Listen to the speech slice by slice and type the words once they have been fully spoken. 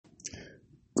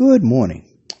Good morning.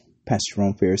 Pastor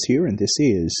Jerome Ferris here, and this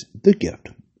is The Gift.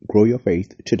 Grow your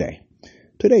faith today.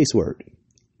 Today's word,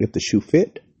 if the shoe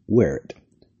fit, wear it.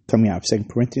 Coming out of 2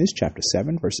 Corinthians chapter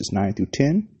 7, verses 9 through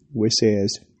 10, where it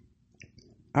says,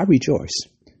 I rejoice,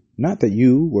 not that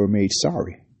you were made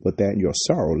sorry, but that your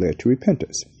sorrow led to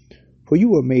repentance. For you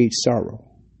were made sorrow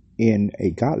in a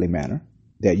godly manner,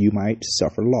 that you might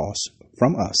suffer loss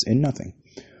from us in nothing.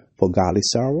 For godly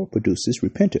sorrow produces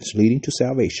repentance, leading to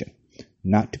salvation,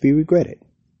 not to be regretted,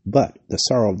 but the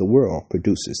sorrow of the world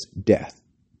produces death.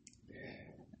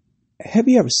 Have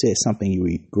you ever said something you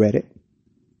regretted?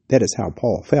 That is how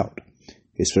Paul felt.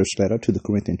 His first letter to the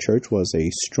Corinthian church was a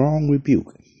strong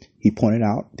rebuke. He pointed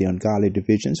out the ungodly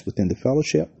divisions within the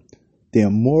fellowship, the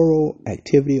immoral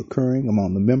activity occurring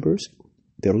among the members,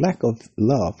 their lack of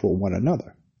love for one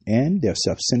another, and their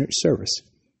self-centered service.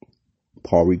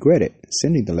 Paul regretted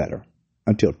sending the letter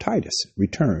until Titus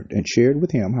returned and shared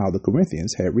with him how the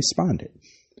Corinthians had responded.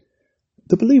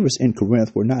 The believers in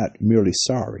Corinth were not merely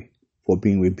sorry for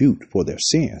being rebuked for their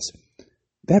sins.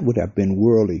 That would have been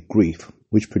worldly grief,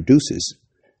 which produces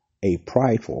a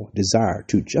prideful desire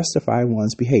to justify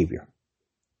one's behavior.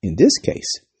 In this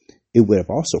case, it would have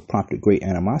also prompted great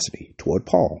animosity toward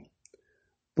Paul.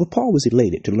 But Paul was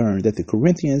elated to learn that the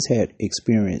Corinthians had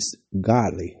experienced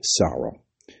godly sorrow.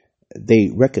 They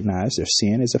recognized their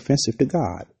sin as offensive to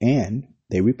God, and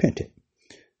they repented.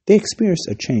 They experienced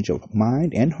a change of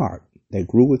mind and heart that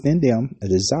grew within them a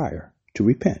desire to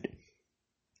repent.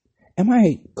 Am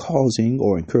I causing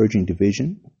or encouraging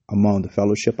division among the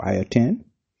fellowship I attend?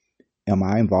 Am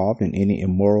I involved in any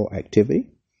immoral activity?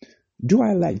 Do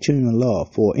I lack genuine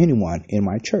love for anyone in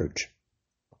my church?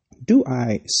 Do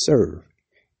I serve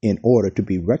in order to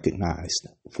be recognized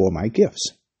for my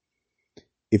gifts?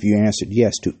 If you answered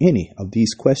yes to any of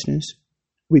these questions,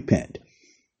 repent.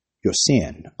 Your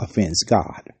sin offends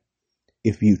God.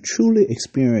 If you truly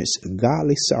experience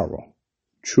godly sorrow,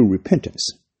 true repentance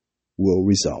will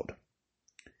result.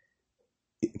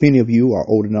 If any of you are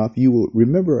old enough, you will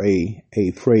remember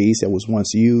a phrase that was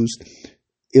once used,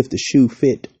 if the shoe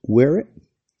fit, wear it.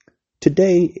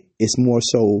 Today, it's more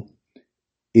so,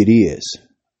 it is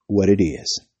what it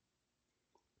is.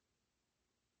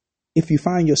 If you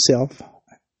find yourself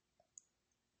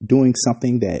doing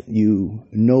something that you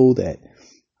know that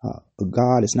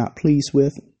God is not pleased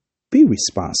with, be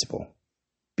responsible,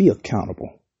 be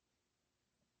accountable,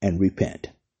 and repent.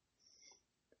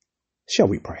 Shall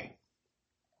we pray?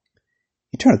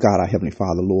 Eternal God, our Heavenly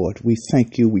Father, Lord, we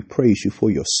thank you, we praise you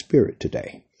for your Spirit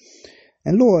today.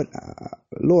 And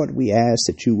Lord, we ask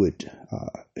that you would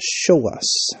show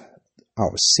us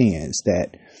our sins,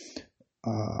 that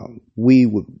we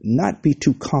would not be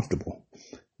too comfortable,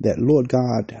 that, Lord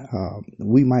God,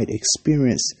 we might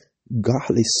experience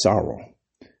godly sorrow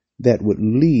that would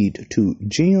lead to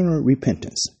genuine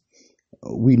repentance.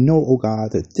 We know, O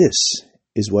God, that this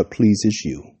is what pleases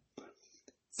you.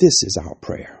 This is our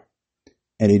prayer.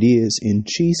 And it is in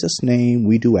Jesus' name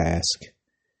we do ask.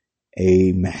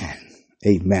 Amen.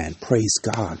 Amen. Praise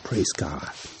God. Praise God.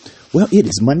 Well, it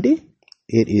is Monday.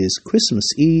 It is Christmas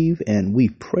Eve, and we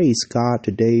praise God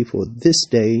today for this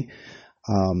day.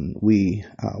 We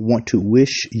want to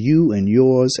wish you and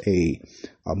yours a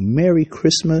Merry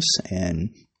Christmas,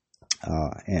 and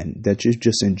that you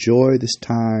just enjoy this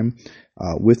time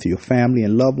with your family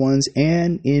and loved ones,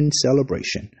 and in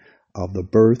celebration of the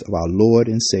birth of our Lord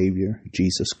and Savior,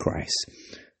 Jesus Christ.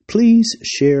 Please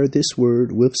share this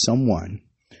word with someone.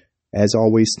 As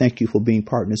always, thank you for being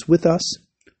partners with us.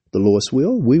 The Lord's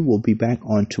will, we will be back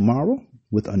on tomorrow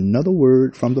with another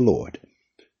word from the Lord.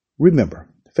 Remember,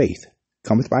 faith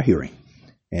cometh by hearing,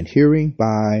 and hearing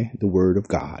by the word of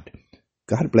God.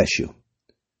 God bless you.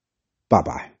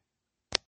 Bye-bye.